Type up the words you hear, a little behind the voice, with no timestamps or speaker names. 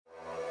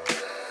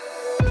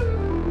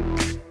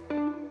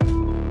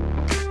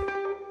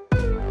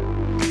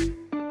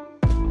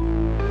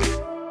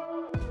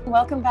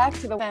Welcome back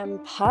to the FEM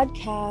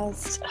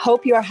podcast.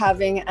 Hope you are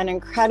having an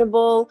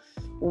incredible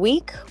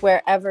week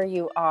wherever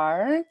you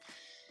are.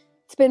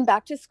 It's been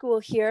back to school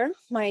here.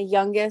 My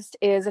youngest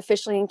is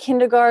officially in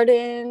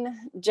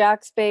kindergarten.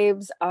 Jack's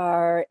babes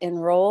are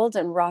enrolled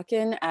and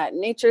rocking at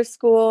nature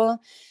school.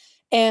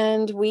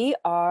 And we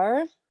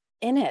are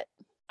in it,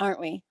 aren't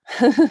we?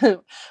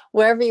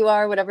 Wherever you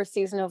are, whatever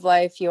season of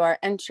life you are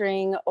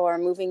entering or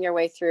moving your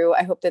way through,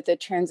 I hope that the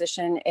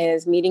transition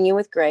is meeting you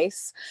with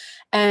grace.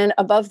 And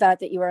above that,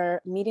 that you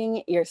are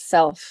meeting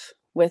yourself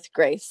with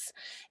grace.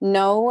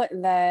 Know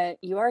that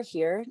you are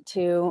here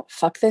to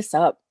fuck this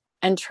up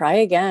and try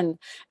again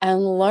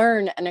and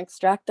learn and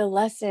extract the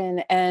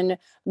lesson and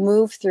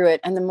move through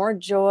it. And the more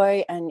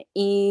joy and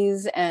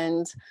ease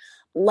and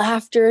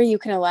laughter you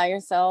can allow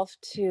yourself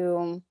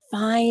to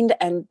find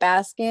and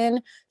bask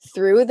in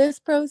through this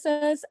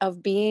process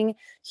of being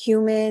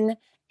human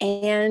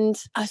and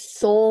a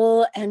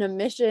soul and a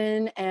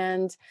mission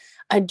and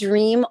a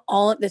dream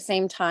all at the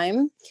same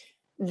time,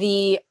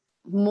 the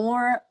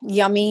more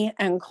yummy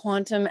and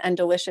quantum and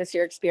delicious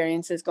your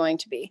experience is going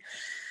to be.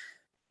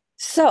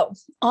 So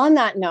on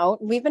that note,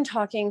 we've been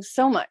talking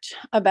so much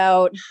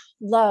about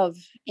love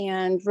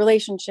and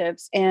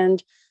relationships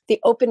and the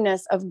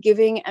openness of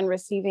giving and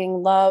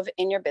receiving love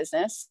in your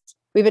business.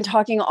 We've been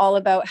talking all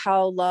about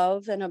how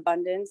love and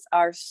abundance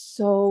are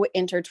so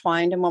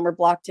intertwined. And when we're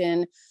blocked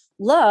in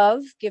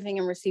love, giving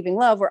and receiving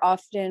love, we're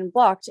often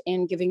blocked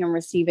in giving and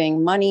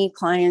receiving money,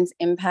 clients,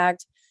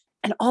 impact,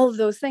 and all of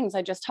those things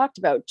I just talked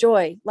about,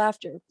 joy,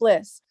 laughter,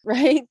 bliss,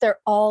 right? They're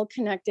all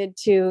connected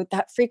to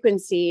that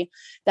frequency,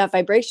 that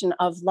vibration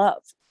of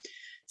love.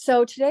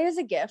 So today as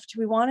a gift,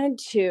 we wanted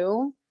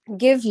to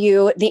give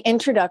you the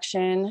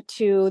introduction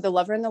to The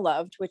Lover and the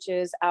Loved, which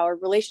is our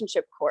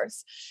relationship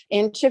course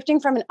in shifting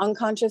from an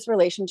unconscious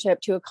relationship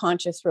to a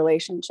conscious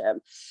relationship.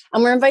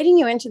 And we're inviting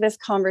you into this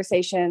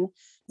conversation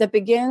that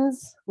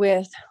begins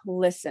with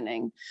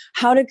listening,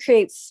 how to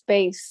create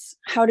space,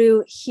 how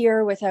to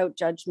hear without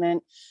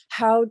judgment,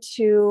 how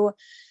to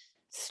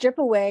strip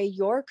away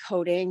your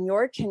coding,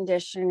 your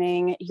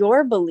conditioning,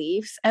 your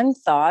beliefs and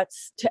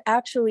thoughts to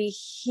actually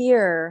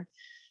hear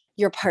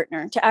your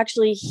partner, to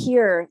actually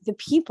hear the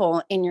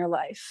people in your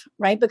life,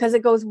 right? Because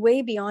it goes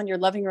way beyond your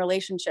loving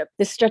relationship.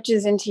 This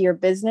stretches into your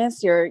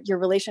business, your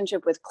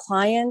relationship with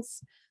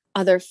clients,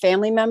 other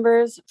family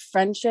members,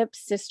 friendship,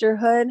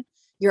 sisterhood,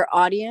 your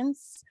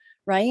audience,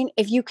 right?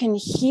 If you can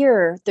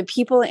hear the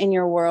people in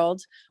your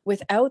world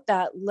without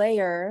that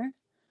layer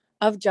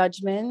of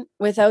judgment,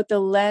 without the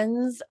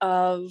lens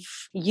of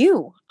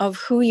you, of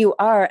who you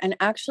are, and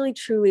actually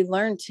truly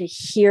learn to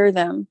hear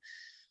them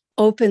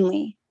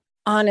openly,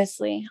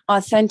 honestly,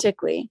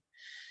 authentically,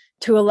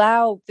 to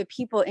allow the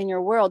people in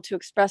your world to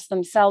express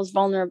themselves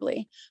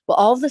vulnerably, well,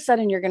 all of a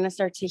sudden you're going to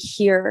start to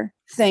hear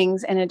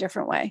things in a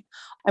different way.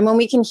 And when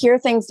we can hear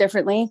things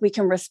differently, we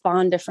can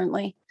respond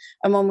differently.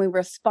 And when we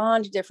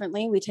respond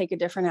differently, we take a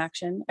different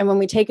action. And when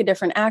we take a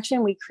different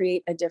action, we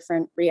create a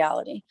different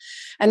reality.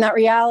 And that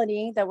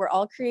reality that we're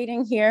all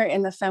creating here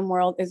in the femme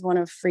world is one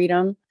of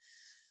freedom,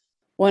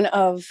 one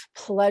of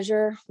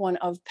pleasure, one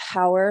of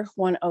power,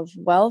 one of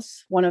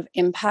wealth, one of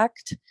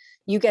impact.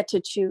 You get to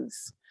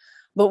choose.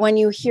 But when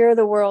you hear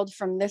the world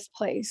from this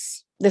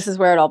place, this is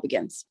where it all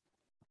begins.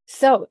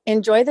 So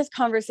enjoy this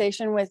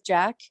conversation with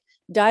Jack.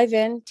 Dive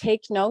in,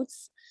 take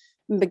notes,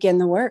 and begin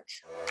the work.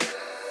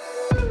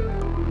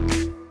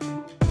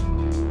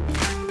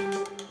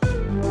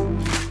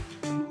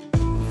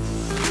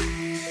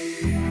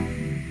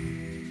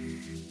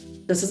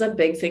 This is a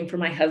big thing for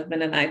my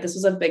husband and I. This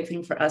was a big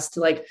thing for us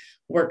to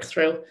work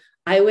through.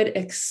 I would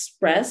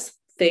express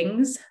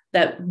things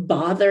that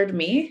bothered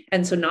me.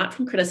 And so not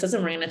from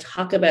criticism, we're going to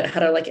talk about how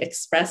to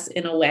express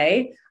in a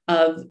way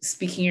of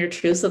speaking your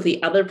truth so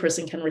the other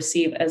person can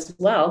receive as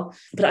well.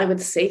 But I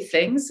would say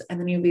things and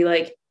then you'd be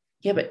like,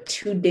 yeah, but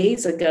 2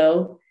 days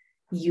ago,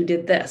 you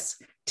did this.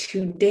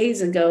 2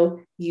 days ago,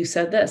 you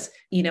said this,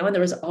 and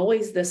there was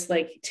always this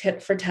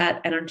tit for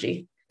tat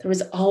energy. There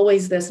was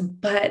always this,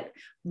 but.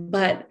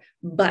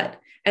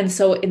 And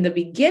so in the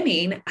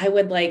beginning, I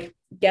would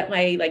get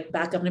my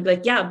back up and I'd be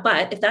like, yeah,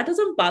 but if that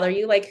doesn't bother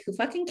you, who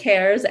fucking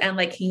cares? And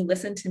can you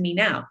listen to me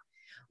now?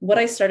 What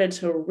I started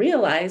to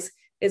realize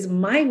is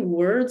my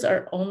words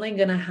are only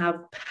going to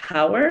have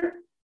power.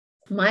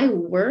 My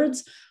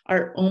words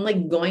are only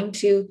going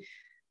to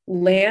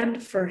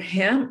land for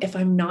him if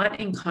I'm not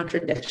in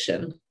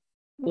contradiction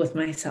with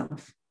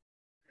myself.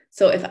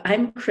 So if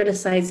I'm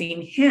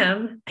criticizing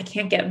him, I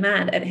can't get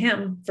mad at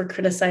him for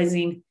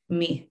criticizing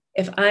me.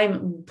 If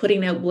I'm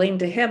putting out blame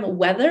to him,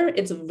 whether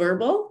it's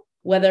verbal,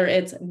 whether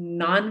it's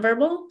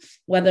nonverbal,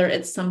 whether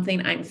it's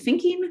something I'm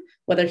thinking,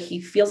 whether he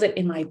feels it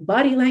in my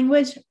body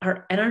language,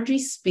 our energy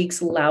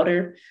speaks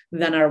louder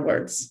than our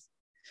words.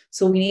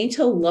 So we need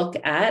to look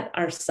at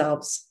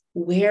ourselves.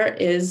 Where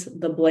is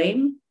the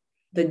blame,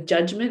 the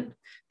judgment,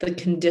 the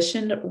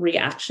conditioned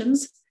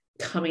reactions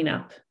coming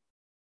up?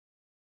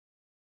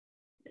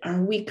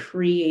 Are we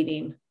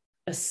creating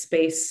a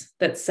space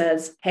that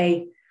says,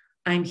 hey,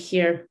 I'm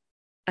here,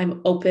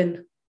 I'm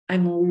open,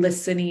 I'm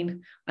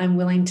listening. I'm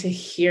willing to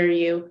hear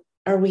you.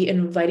 Are we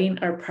inviting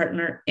our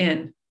partner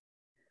in?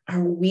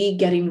 Are we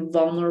getting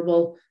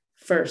vulnerable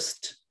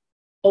first?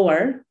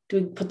 Or do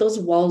we put those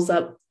walls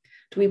up?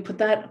 Do we put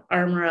that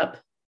armor up?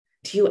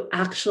 Do you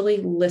actually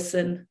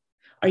listen?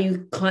 Are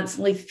you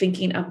constantly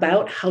thinking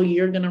about how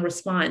you're going to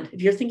respond?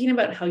 If you're thinking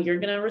about how you're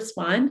going to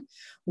respond,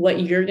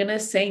 what you're going to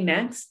say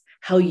next,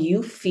 how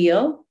you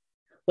feel,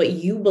 what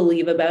you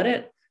believe about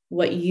it,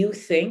 what you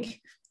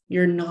think,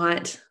 you're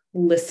not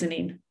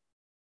listening.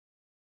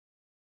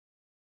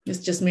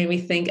 This just made me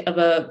think of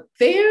a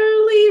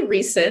fairly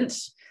recent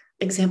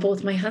example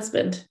with my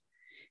husband.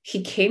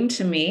 He came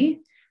to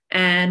me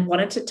and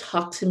wanted to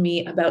talk to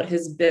me about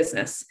his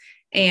business.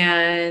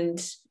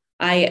 And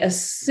I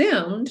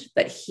assumed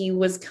that he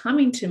was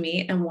coming to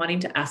me and wanting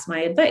to ask my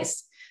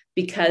advice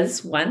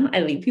because, one, I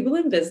lead people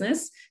in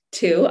business.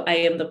 Two, I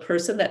am the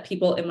person that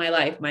people in my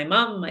life, my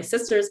mom, my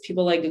sisters,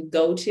 people like to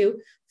go to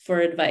for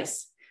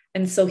advice.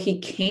 And so he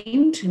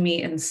came to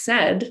me and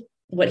said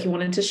what he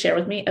wanted to share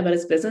with me about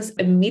his business.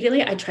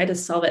 Immediately, I tried to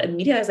solve it.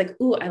 Immediately, I was like,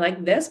 ooh, I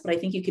like this, but I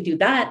think you could do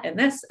that and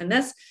this and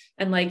this.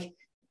 And like,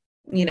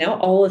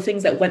 all the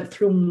things that went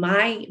through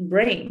my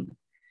brain.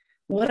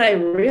 What I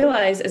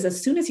realized is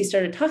as soon as he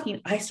started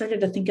talking, I started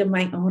to think of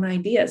my own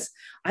ideas.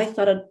 I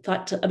thought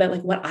about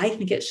like what I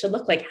think it should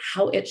look like,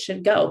 how it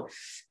should go.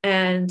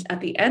 And at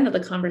the end of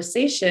the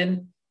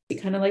conversation, he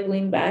kind of like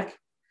leaned back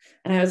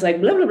and I was like,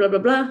 blah, blah, blah, blah,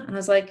 blah. And I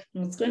was like,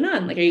 what's going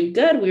on? Like, are you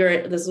good?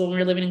 This is when we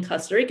were living in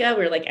Costa Rica.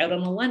 We were like out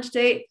on a lunch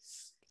date.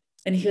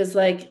 And he was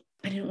like,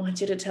 I didn't want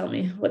you to tell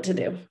me what to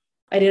do.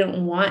 I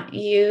didn't want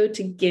you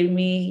to give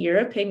me your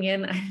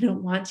opinion. I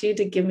didn't want you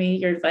to give me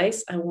your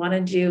advice. I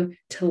wanted you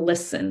to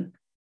listen.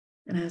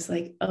 And I was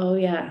like, oh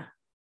yeah,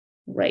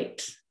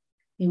 right.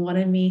 You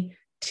wanted me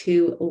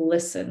to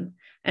listen.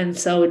 And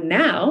so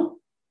now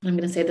I'm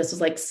going to say this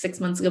was like 6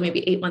 months ago,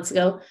 maybe 8 months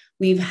ago.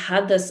 We've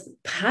had this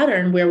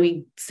pattern where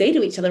we say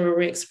to each other, where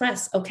we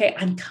express, okay,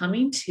 I'm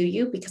coming to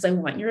you because I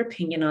want your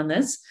opinion on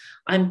this.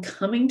 I'm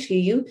coming to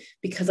you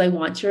because I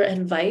want your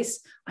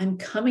advice. I'm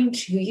coming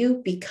to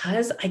you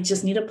because I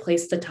just need a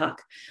place to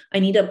talk. I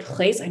need a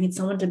place. I need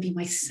someone to be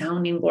my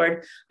sounding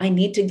board. I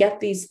need to get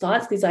these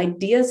thoughts, these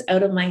ideas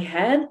out of my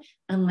head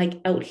and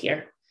like out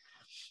here.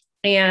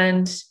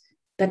 And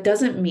that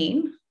doesn't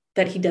mean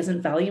that he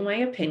doesn't value my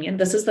opinion.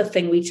 This is the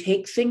thing. We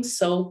take things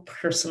so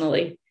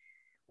personally.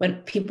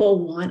 When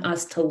people want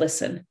us to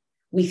listen,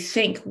 we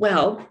think,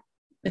 well,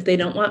 if they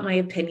don't want my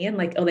opinion,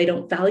 like, oh, they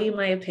don't value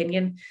my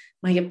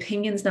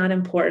opinion's not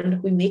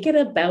important. We make it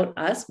about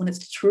us when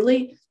it's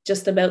truly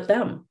just about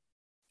them.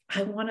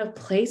 I want a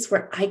place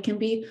where I can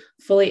be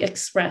fully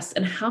expressed.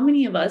 And how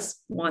many of us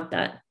want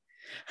that?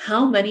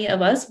 How many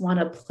of us want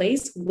a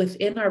place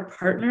within our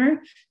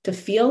partner to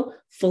feel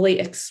fully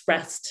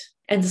expressed?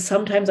 And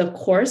sometimes, of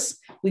course,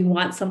 we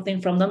want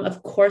something from them.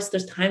 Of course,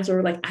 there's times where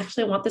we're like,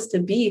 actually, I want this to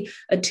be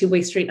a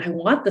two-way street. I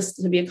want this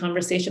to be a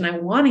conversation. I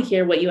want to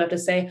hear what you have to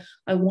say.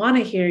 I want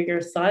to hear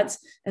your thoughts.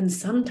 And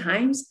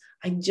sometimes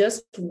I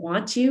just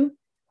want you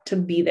to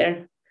be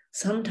there.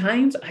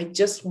 Sometimes I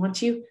just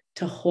want you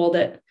to hold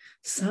it.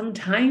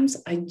 Sometimes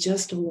I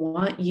just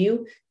want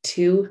you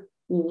to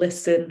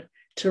listen,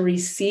 to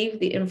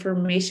receive the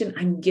information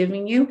I'm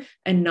giving you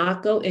and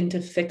not go into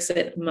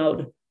fix-it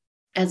mode.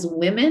 As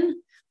women,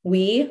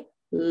 we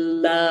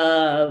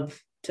love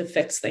to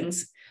fix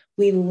things.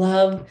 We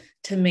love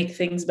to make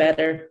things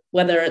better,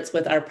 whether it's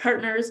with our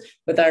partners,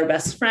 with our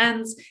best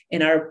friends,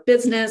 in our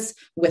business,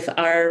 with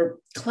our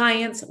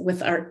clients,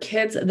 with our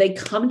kids. They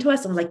come to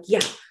us and we're like,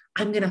 yeah,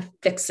 I'm going to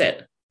fix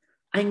it.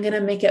 I'm going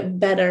to make it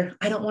better.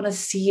 I don't want to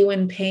see you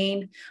in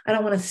pain. I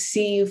don't want to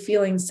see you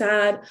feeling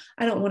sad.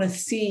 I don't want to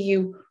see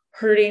you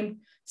hurting.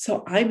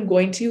 So I'm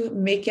going to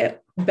make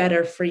it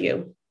better for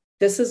you.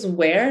 This is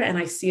where, and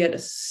I see it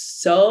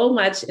so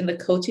much in the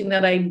coaching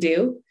that I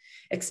do,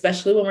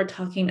 especially when we're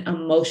talking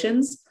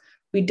emotions.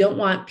 We don't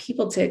want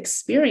people to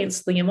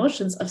experience the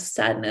emotions of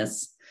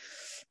sadness,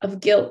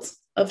 of guilt,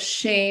 of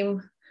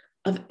shame,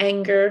 of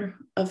anger,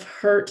 of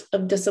hurt,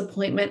 of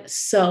disappointment.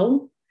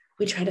 So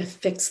we try to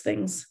fix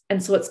things.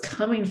 And so it's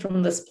coming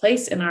from this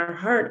place in our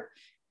heart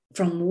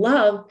from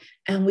love,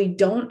 and we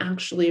don't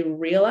actually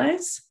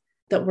realize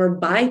that we're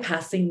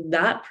bypassing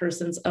that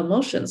person's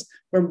emotions.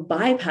 We're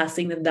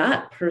bypassing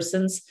that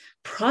person's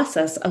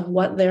process of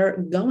what they're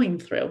going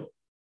through.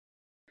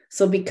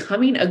 So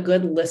becoming a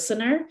good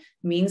listener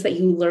means that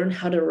you learn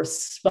how to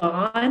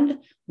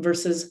respond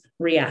versus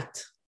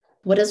react.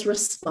 What does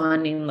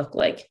responding look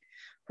like?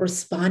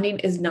 Responding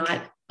is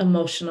not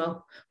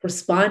emotional.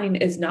 Responding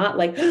is not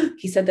like, oh,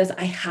 he said this,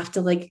 I have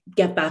to like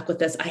get back with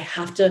this. I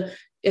have to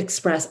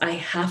express, I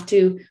have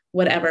to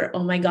whatever.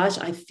 Oh my gosh,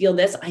 I feel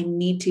this. I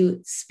need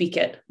to speak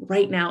it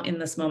right now in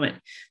this moment.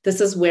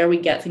 This is where we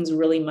get things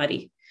really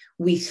muddy.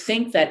 We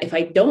think that if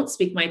I don't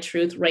speak my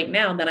truth right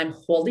now, that I'm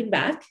holding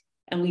back.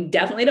 And we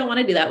definitely don't want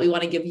to do that. We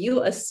want to give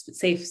you a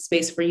safe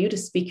space for you to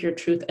speak your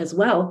truth as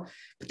well,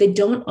 but they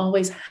don't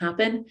always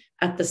happen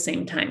at the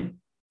same time.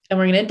 And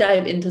we're going to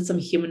dive into some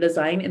human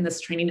design in this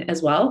training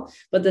as well.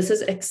 But this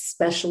is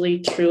especially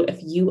true if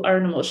you are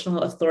an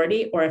emotional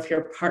authority or if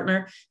your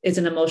partner is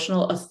an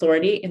emotional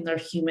authority in their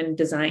human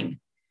design.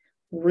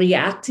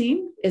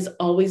 Reacting is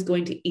always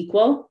going to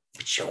equal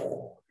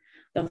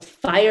the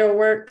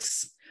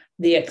fireworks,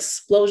 the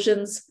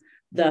explosions,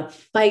 the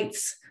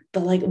fights, the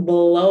like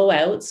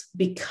blowouts,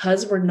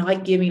 because we're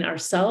not giving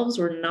ourselves,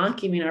 we're not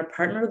giving our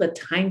partner the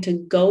time to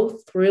go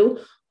through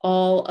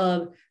all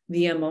of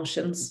the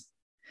emotions.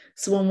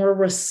 So when we're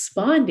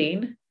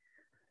responding,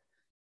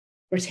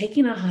 we're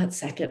taking a hot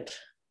second,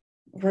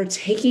 we're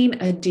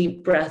taking a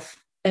deep breath.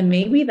 And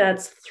maybe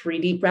that's 3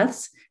 deep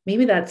breaths.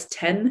 Maybe that's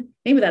 10,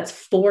 maybe that's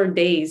 4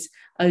 days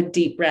of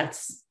deep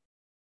breaths.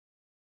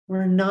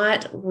 We're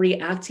not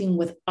reacting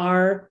with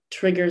our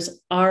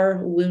triggers,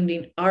 our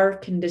wounding, our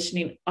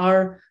conditioning,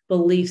 our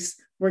beliefs.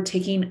 We're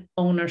taking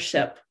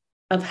ownership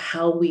of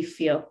how we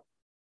feel.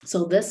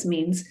 So this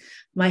means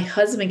my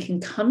husband can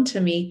come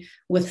to me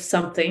with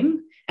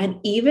something, and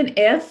even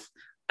if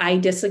I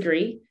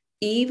disagree,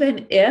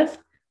 even if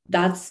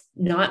that's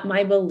not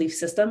my belief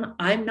system,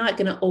 I'm not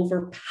going to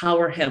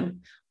overpower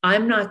him.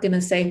 I'm not going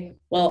to say,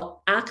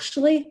 well,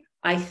 actually,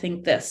 I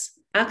think this.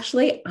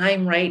 Actually,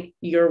 I'm right,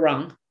 you're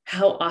wrong.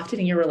 How often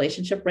in your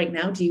relationship right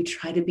now do you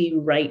try to be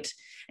right?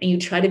 And you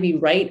try to be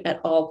right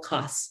at all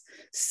costs.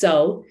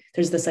 So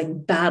there's this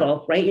like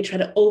battle, right? You try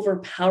to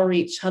overpower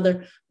each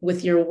other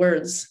with your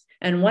words.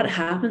 And what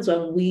happens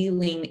when we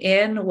lean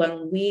in,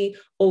 when we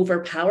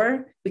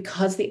overpower, we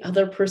cause the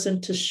other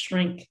person to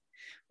shrink.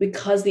 We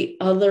cause the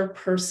other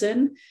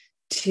person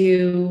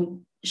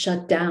to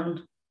shut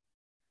down,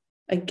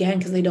 again,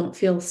 because they don't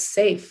feel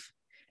safe.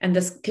 And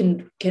this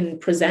can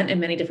present in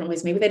many different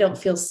ways. Maybe they don't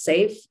feel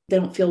safe. They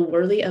don't feel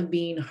worthy of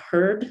being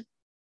heard.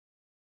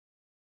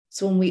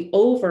 So when we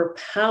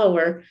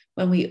overpower,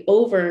 when we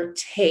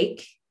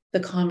overtake the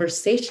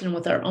conversation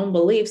with our own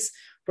beliefs,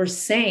 we're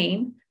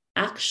saying,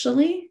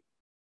 actually,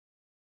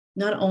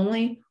 not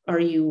only are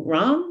you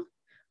wrong,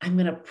 I'm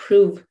going to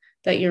prove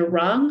that you're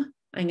wrong.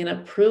 I'm going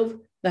to prove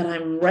that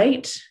I'm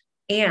right.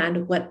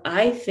 And what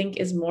I think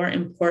is more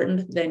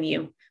important than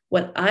you.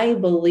 What I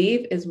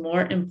believe is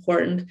more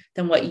important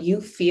than what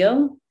you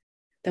feel,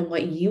 than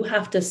what you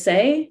have to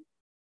say,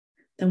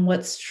 than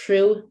what's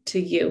true to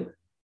you.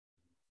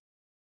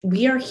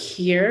 We are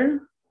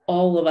here,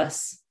 all of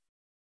us,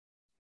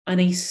 on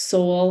a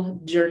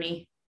soul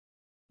journey.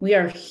 We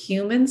are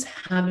humans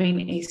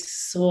having a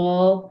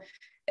soul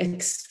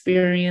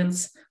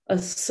experience, a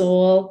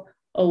soul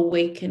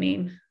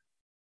awakening.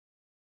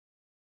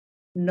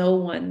 No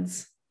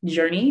one's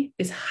journey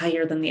is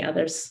higher than the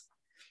others.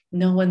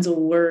 No one's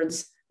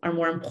words are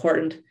more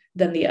important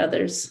than the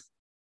others.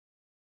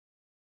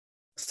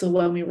 So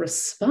when we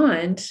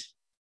respond,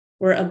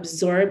 we're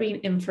absorbing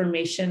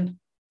information.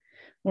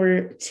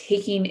 We're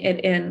taking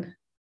it in.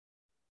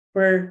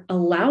 We're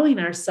allowing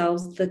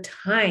ourselves the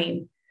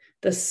time,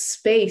 the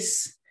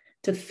space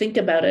to think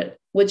about it,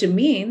 which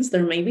means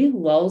there may be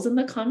lulls in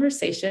the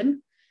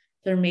conversation.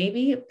 There may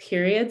be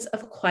periods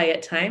of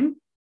quiet time.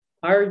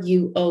 Are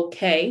you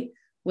okay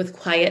with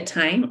quiet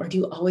time, or do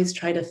you always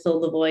try to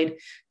fill the void?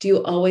 Do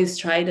you always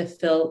try to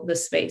fill the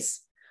space?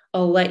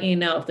 I'll let you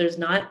know if there's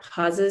not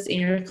pauses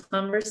in your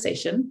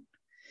conversation,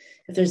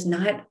 if there's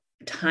not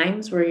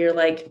times where you're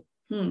like,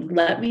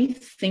 let me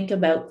think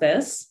about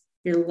this,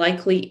 you're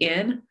likely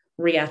in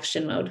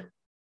reaction mode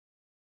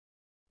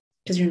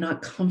because you're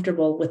not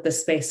comfortable with the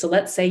space. So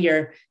let's say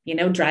you're,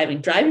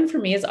 driving. Driving for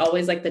me is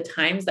always like the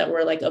times that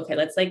we're like, okay,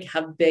 let's like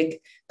have big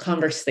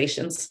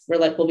conversations. We're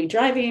like, we'll be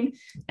driving.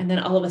 And then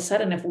all of a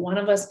sudden, if one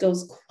of us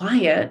goes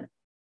quiet,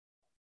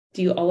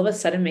 do you all of a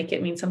sudden make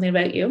it mean something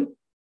about you?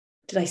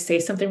 Did I say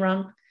something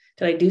wrong?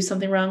 Did I do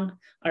something wrong?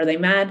 Are they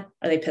mad?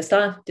 Are they pissed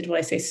off? What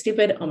I say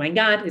stupid? Oh my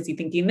God, is he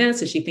thinking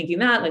this? Is she thinking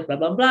that? Like blah,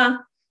 blah, blah.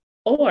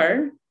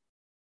 Or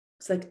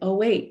it's like, oh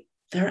wait,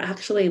 they're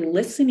actually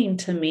listening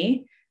to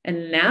me.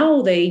 And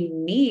now they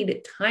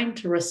need time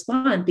to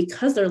respond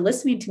because they're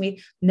listening to me.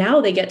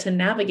 Now they get to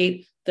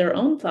navigate their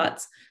own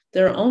thoughts,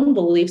 their own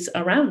beliefs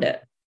around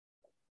it.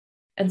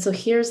 And so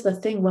here's the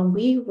thing, when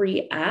we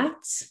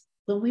react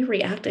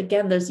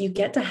again, you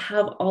get to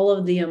have all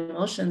of the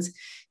emotions.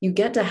 You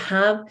get to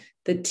have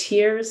the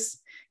tears.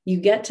 You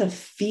get to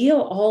feel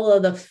all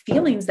of the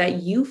feelings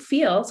that you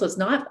feel. So it's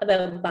not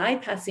about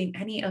bypassing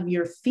any of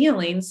your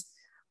feelings,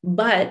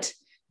 but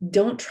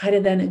don't try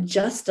to then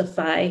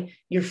justify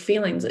your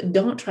feelings.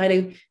 Don't try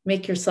to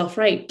make yourself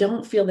right.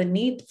 Don't feel the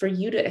need for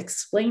you to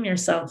explain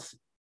yourself.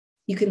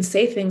 You can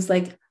say things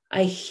like,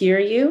 I hear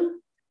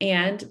you,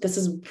 and this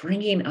is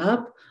bringing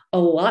up a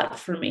lot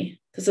for me.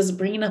 This is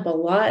bringing up a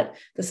lot.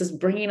 This is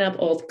bringing up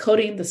old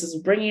coding. This is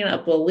bringing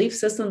up belief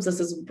systems. This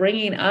is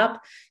bringing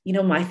up,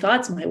 my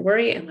thoughts, my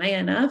worry. Am I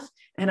enough?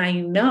 And I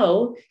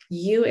know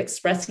you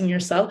expressing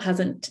yourself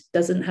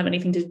doesn't have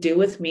anything to do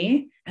with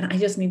me. And I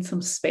just need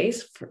some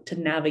space to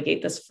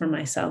navigate this for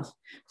myself.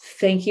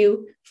 Thank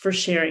you for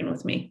sharing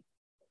with me.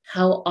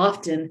 How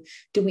often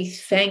do we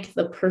thank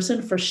the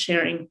person for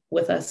sharing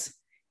with us?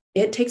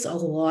 It takes a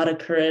lot of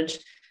courage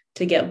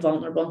to get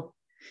vulnerable.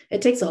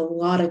 It takes a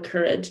lot of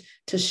courage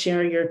to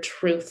share your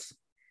truth,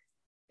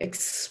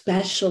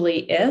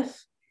 especially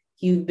if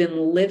you've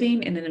been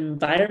living in an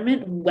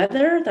environment,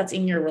 whether that's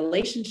in your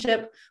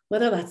relationship,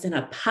 whether that's in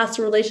a past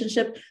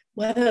relationship,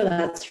 whether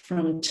that's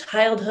from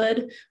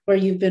childhood, where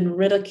you've been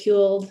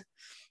ridiculed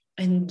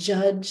and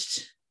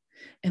judged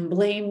and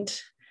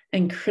blamed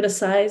and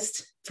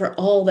criticized for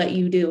all that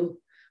you do,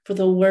 for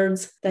the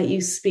words that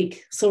you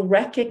speak. So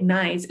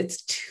recognize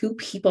it's two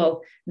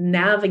people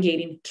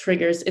navigating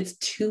triggers. It's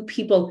two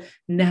people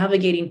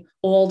navigating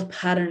old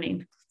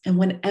patterning. And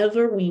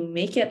whenever we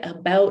make it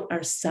about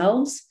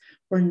ourselves,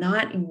 we're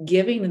not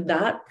giving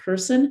that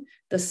person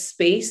the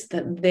space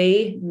that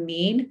they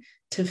need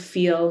to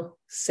feel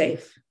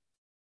safe.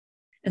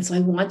 And so I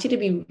want you to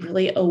be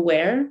really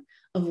aware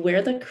of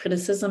where the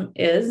criticism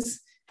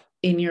is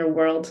in your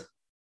world.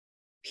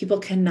 People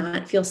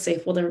cannot feel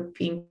safe while they're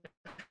being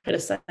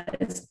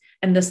criticized.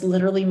 And this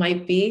literally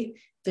might be,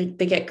 they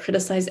get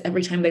criticized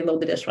every time they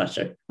load the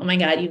dishwasher. Oh my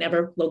God, you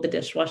never load the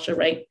dishwasher,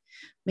 right?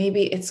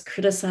 Maybe it's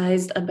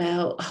criticized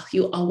about, oh,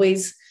 you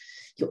always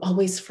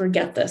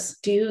forget this.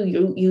 Do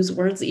you use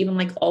words even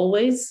like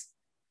always?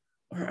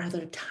 Or are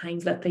there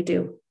times that they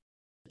do?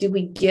 Do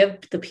we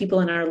give the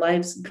people in our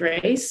lives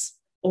grace?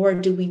 Or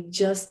do we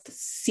just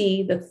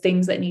see the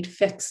things that need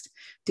fixed?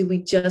 Do we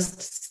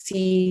just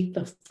see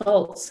the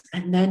faults?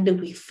 And then do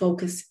we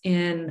focus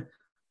in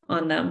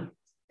on them?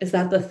 Is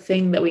that the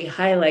thing that we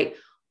highlight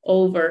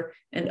over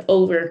and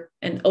over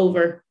and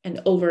over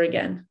and over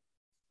again?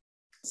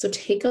 So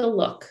take a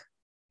look.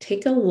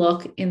 Take a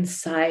look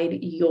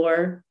inside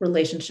your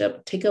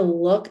relationship. Take a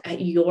look at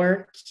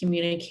your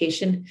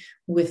communication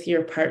with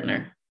your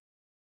partner.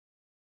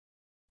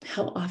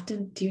 How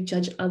often do you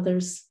judge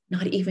others,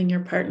 not even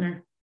your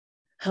partner?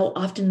 How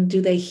often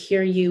do they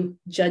hear you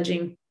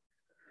judging?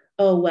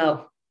 Oh,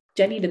 well,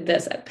 Jenny did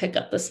this at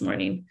pickup this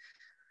morning.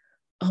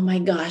 Oh my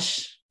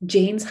gosh,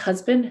 Jane's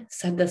husband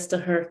said this to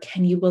her.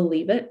 Can you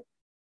believe it?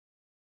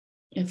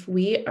 If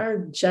we are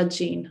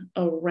judging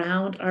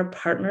around our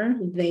partner,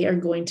 they are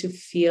going to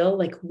feel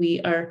like we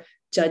are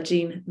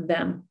judging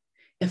them.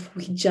 If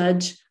we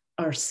judge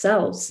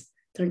ourselves,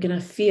 they're going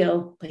to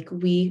feel like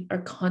we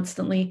are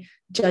constantly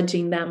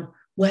judging them,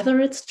 whether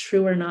it's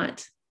true or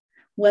not.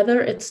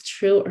 Whether it's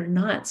true or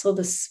not. So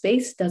the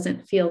space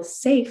doesn't feel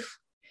safe,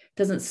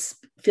 doesn't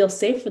feel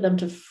safe for them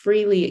to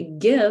freely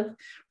give,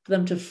 for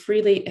them to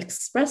freely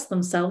express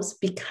themselves,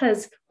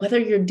 because whether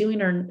you're doing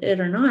it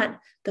or not,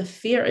 the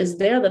fear is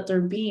there that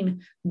they're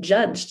being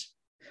judged.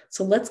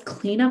 So let's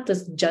clean up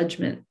this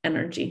judgment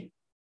energy.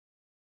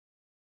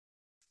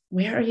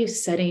 Where are you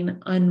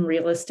setting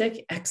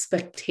unrealistic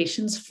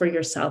expectations for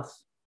yourself?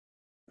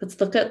 Let's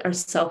look at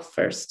ourselves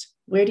first.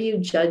 Where do you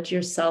judge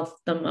yourself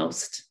the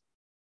most?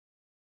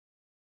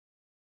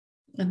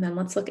 And then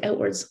let's look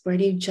outwards. Where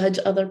do you judge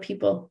other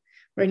people?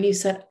 Where do you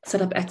set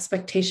up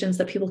expectations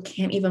that people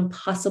can't even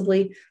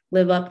possibly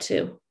live up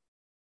to?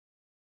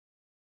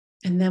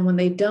 And then when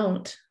they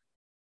don't,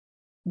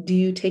 do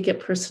you take it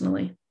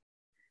personally?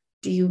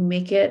 Do you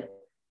make it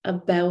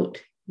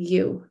about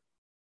you?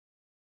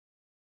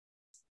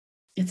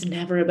 It's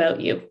never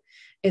about you.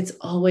 It's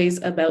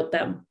always about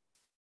them.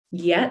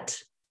 Yet,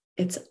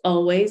 it's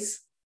always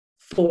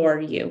for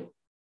you.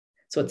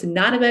 So it's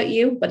not about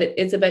you, but it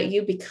is about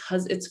you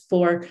because it's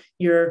for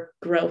your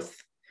growth.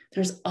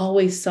 There's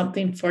always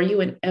something for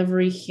you in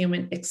every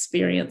human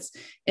experience,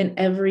 in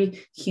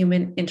every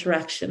human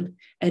interaction.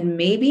 And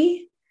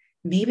maybe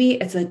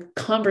it's a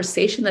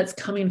conversation that's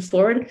coming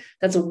forward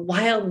that's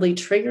wildly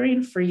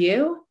triggering for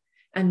you.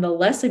 And the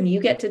lesson you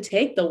get to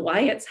take, the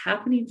why it's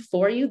happening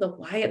for you, the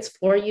why it's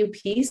for you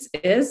piece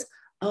is,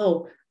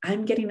 oh,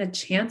 I'm getting a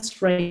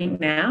chance right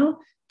now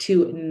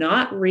to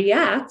not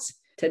react,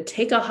 to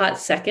take a hot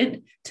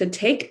second, to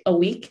take a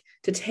week,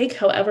 to take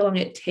however long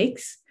it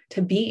takes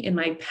to be in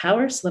my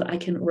power so that I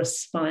can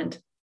respond.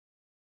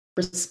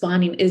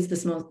 Responding is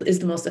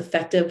the most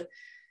effective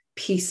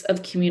piece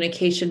of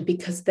communication,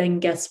 because then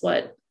guess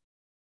what?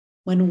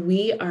 When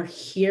we are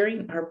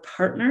hearing our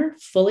partner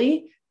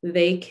fully,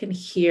 they can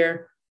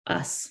hear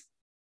us.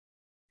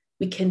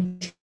 We can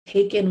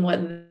take in what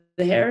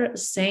they're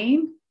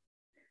saying.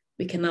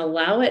 We can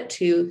allow it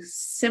to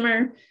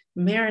simmer,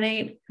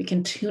 marinate. We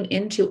can tune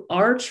into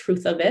our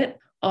truth of it,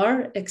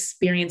 our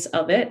experience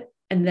of it,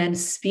 and then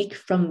speak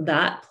from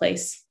that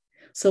place.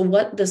 So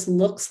what this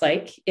looks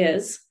like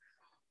is,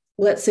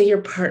 let's say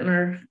your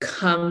partner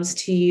comes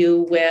to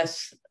you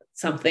with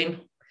something,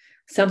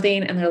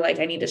 and they're like,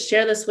 I need to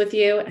share this with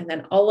you. And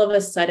then all of a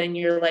sudden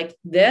you're like,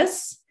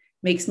 this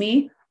makes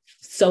me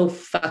so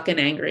fucking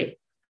angry.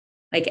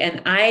 Like,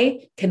 and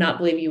I cannot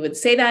believe you would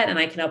say that. And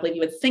I cannot believe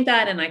you would think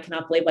that. And I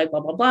cannot believe like, blah,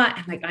 blah, blah.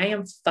 And like, I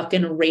am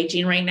fucking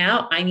raging right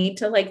now. I need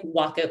to like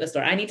walk out this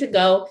door. I need to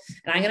go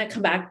and I'm going to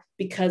come back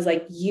because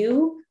like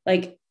you,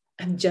 like,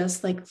 I'm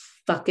just like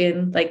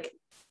fucking like,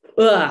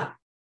 ugh.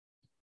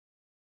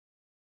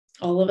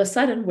 All of a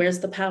sudden, where's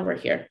the power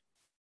here?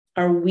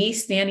 Are we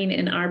standing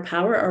in our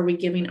power? Or are we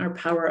giving our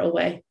power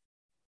away?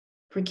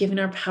 We're giving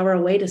our power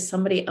away to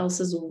somebody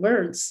else's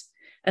words.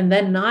 And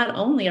then not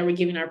only are we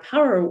giving our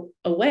power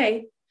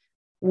away,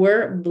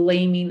 we're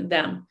blaming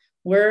them.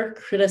 We're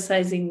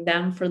criticizing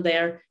them for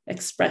their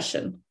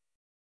expression.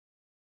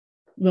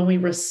 When we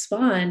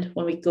respond,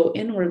 when we go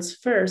inwards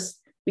first,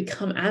 we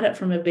come at it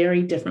from a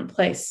very different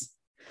place.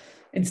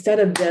 Instead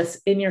of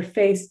this in your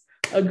face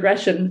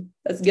aggression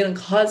that's going to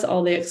cause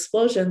all the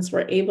explosions,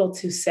 we're able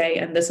to say,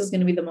 and this is going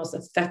to be the most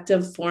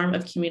effective form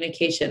of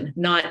communication,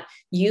 not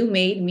you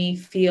made me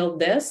feel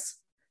this.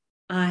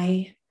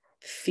 I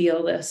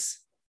feel this.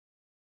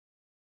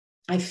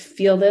 I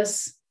feel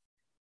this,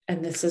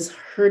 and this is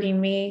hurting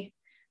me,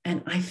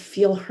 and I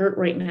feel hurt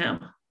right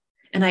now.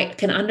 And I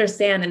can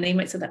understand, and they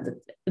might say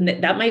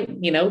that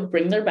might,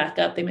 bring their back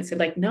up. They might say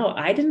like, no,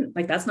 I didn't,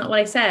 like, that's not what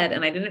I said.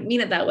 And I didn't mean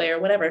it that way or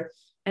whatever.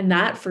 And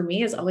that for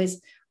me is always,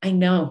 I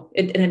know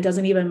it, and it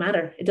doesn't even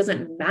matter. It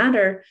doesn't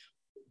matter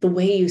the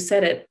way you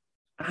said it.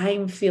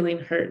 I'm feeling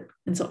hurt.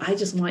 And so I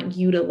just want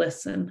you to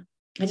listen.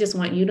 I just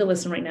want you to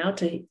listen right now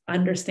to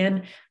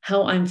understand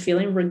how I'm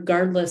feeling,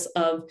 regardless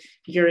of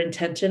your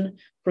intention,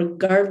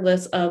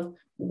 regardless of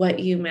what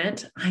you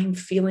meant. I'm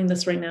feeling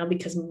this right now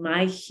because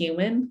my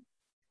human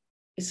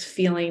is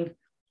feeling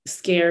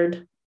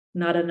scared,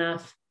 not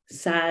enough,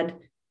 sad,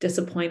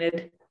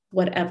 disappointed,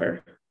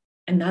 whatever.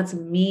 And that's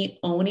me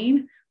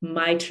owning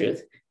my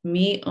truth,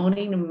 me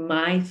owning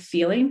my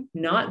feeling,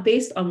 not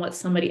based on what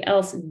somebody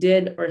else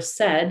did or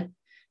said,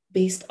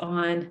 based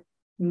on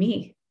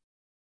me.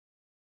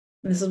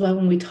 And this is why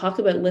when we talk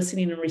about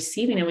listening and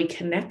receiving, and we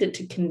connect it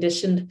to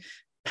conditioned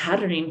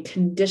patterning,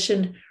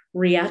 conditioned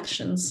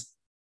reactions,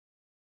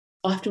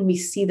 often we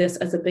see this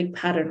as a big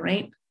pattern,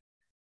 right?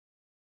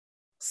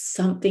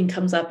 Something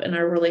comes up in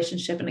our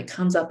relationship, and it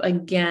comes up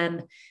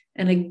again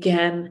and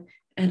again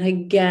and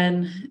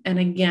again and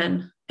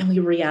again, and we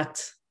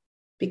react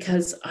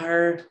because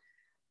our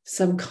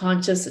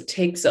subconscious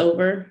takes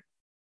over,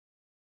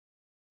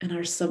 and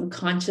our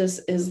subconscious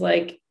is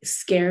like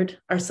scared.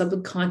 Our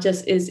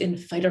subconscious is in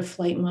fight or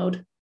flight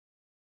mode.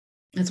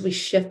 As we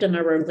shift in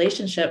our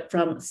relationship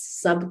from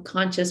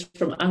unconscious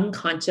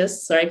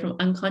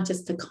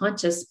to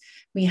conscious,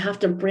 we have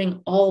to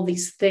bring all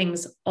these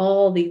things,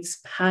 all these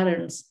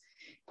patterns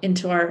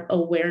into our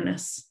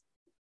awareness.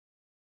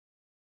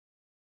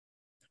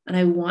 And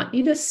I want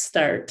you to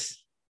start,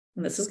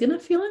 and this is going to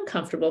feel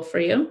uncomfortable for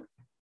you.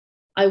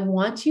 I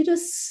want you to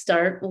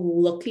start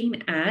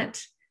looking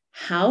at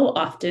how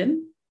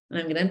often, and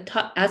I'm going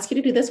to ask you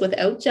to do this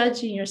without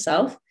judging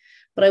yourself,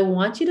 but I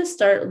want you to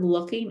start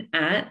looking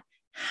at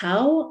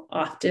how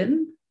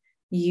often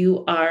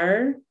you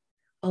are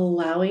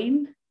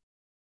allowing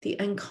the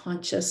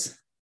unconscious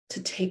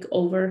to take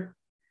over,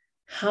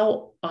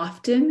 how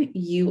often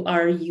you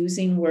are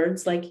using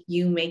words like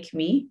you make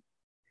me,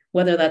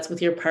 whether that's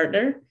with your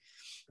partner,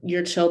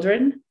 your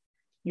children,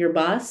 your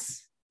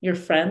boss, your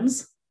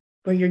friends,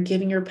 where you're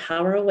giving your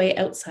power away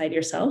outside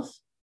yourself.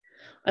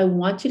 I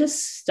want you to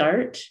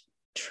start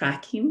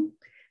tracking,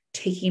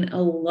 taking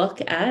a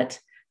look at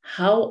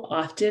how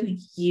often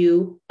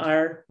you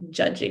are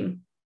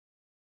judging.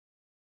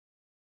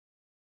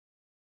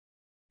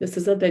 This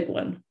is a big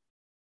one.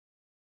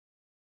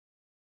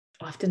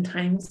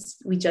 Oftentimes,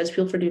 we judge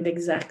people for doing the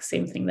exact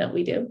same thing that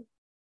we do,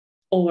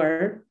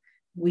 or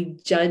we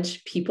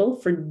judge people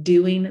for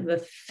doing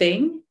the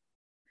thing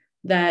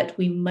that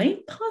we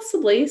might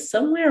possibly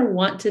somewhere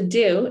want to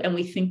do, and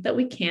we think that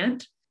we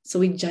can't. So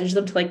we judge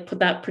them to like put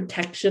that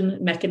protection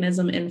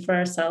mechanism in for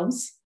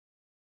ourselves.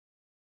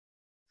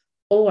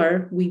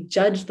 Or we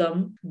judge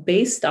them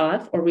we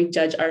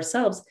judge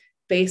ourselves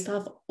based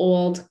off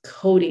old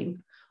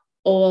coding,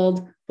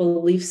 old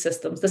belief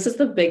systems. This is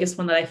the biggest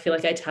one that I feel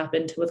like I tap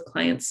into with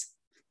clients.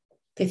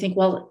 They think,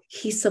 well,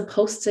 he's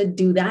supposed to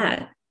do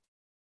that.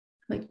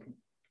 Like,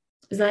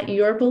 is that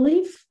your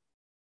belief?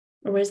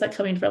 Or where's that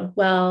coming from?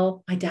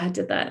 Well, my dad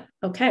did that.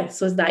 Okay,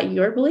 so is that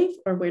your belief,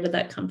 or where did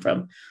that come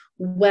from?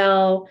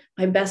 Well,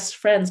 my best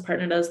friend's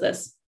partner does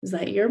this. Is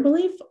that your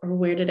belief, or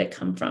where did it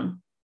come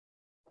from?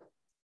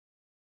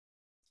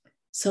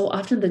 So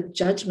often the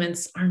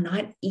judgments are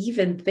not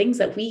even things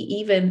that we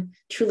even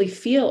truly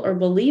feel or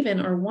believe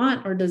in or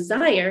want or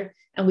desire.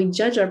 And we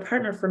judge our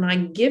partner for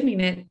not giving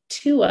it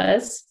to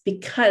us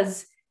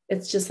because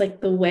it's just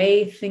like the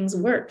way things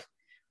work.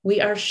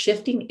 We are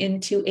shifting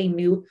into a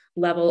new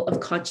level of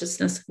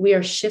consciousness. We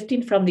are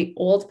shifting from the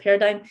old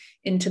paradigm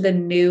into the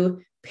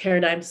new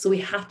paradigm. So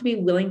we have to be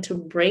willing to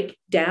break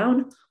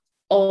down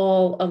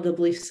all of the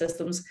belief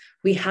systems.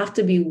 We have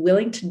to be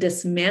willing to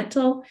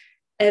dismantle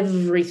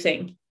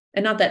everything.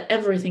 And not that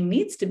everything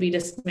needs to be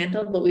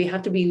dismantled, but we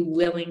have to be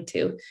willing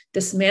to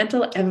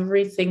dismantle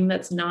everything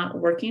that's not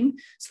working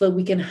so that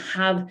we can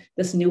have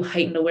this new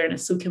heightened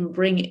awareness, so we can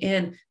bring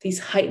in these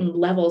heightened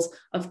levels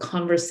of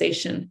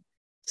conversation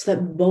so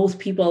that both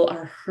people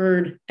are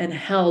heard and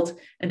held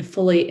and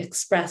fully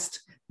expressed.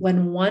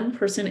 When one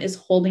person is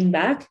holding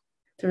back,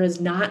 there is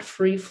not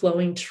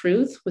free-flowing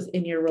truth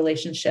within your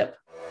relationship.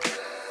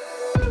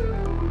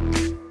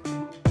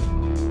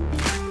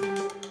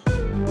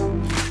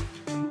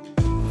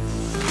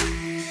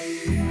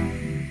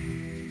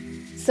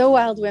 So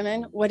Wild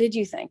Women, what did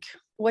you think?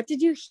 what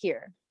did you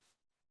hear?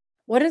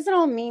 What does it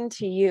all mean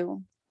to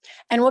you?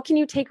 And what can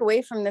you take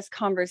away from this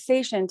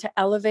conversation to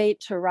elevate,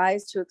 to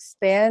rise, to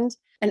expand,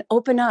 and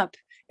open up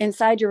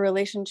inside your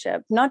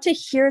relationship? Not to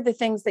hear the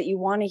things that you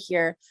want to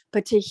hear,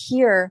 but to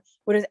hear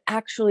what is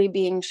actually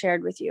being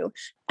shared with you.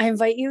 I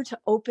invite you to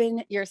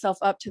open yourself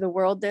up to the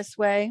world this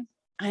way.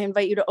 I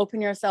invite you to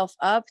open yourself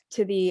up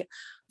to the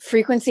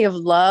frequency of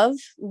love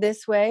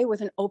this way,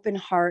 with an open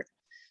heart,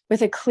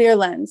 with a clear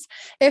lens.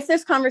 If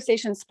this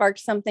conversation sparked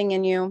something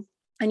in you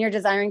and you're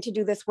desiring to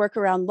do this work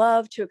around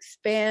love, to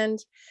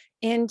expand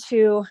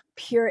into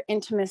pure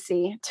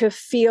intimacy, to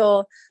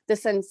feel the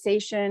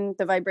sensation,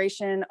 the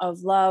vibration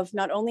of love,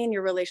 not only in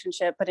your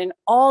relationship, but in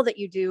all that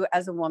you do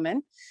as a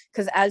woman.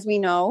 Because as we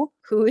know,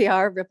 who we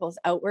are ripples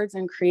outwards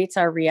and creates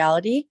our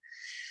reality.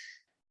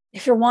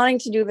 If you're wanting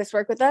to do this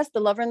work with us, the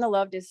Lover and the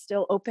Loved is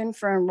still open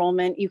for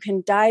enrollment. You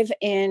can dive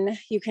in,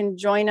 you can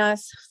join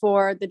us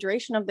for the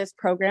duration of this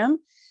program.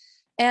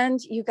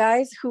 And you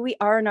guys, who we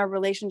are in our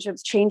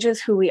relationships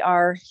changes who we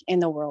are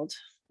in the world,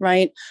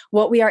 right?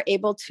 What we are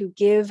able to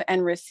give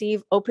and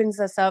receive opens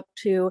us up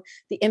to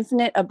the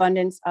infinite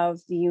abundance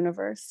of the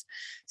universe.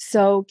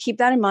 So keep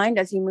that in mind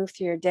as you move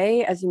through your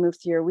day, as you move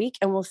through your week,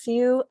 and we'll see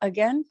you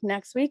again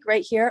next week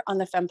right here on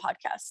the Femme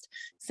Podcast.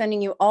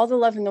 Sending you all the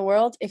love in the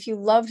world. If you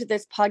loved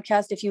this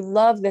podcast, if you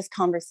love this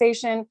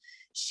conversation,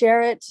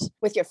 share it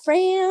with your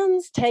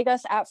friends, tag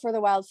us at For the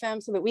Wild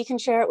Femme so that we can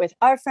share it with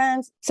our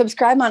friends.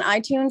 Subscribe on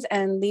iTunes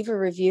and leave a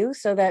review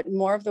so that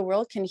more of the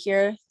world can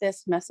hear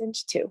this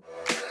message too.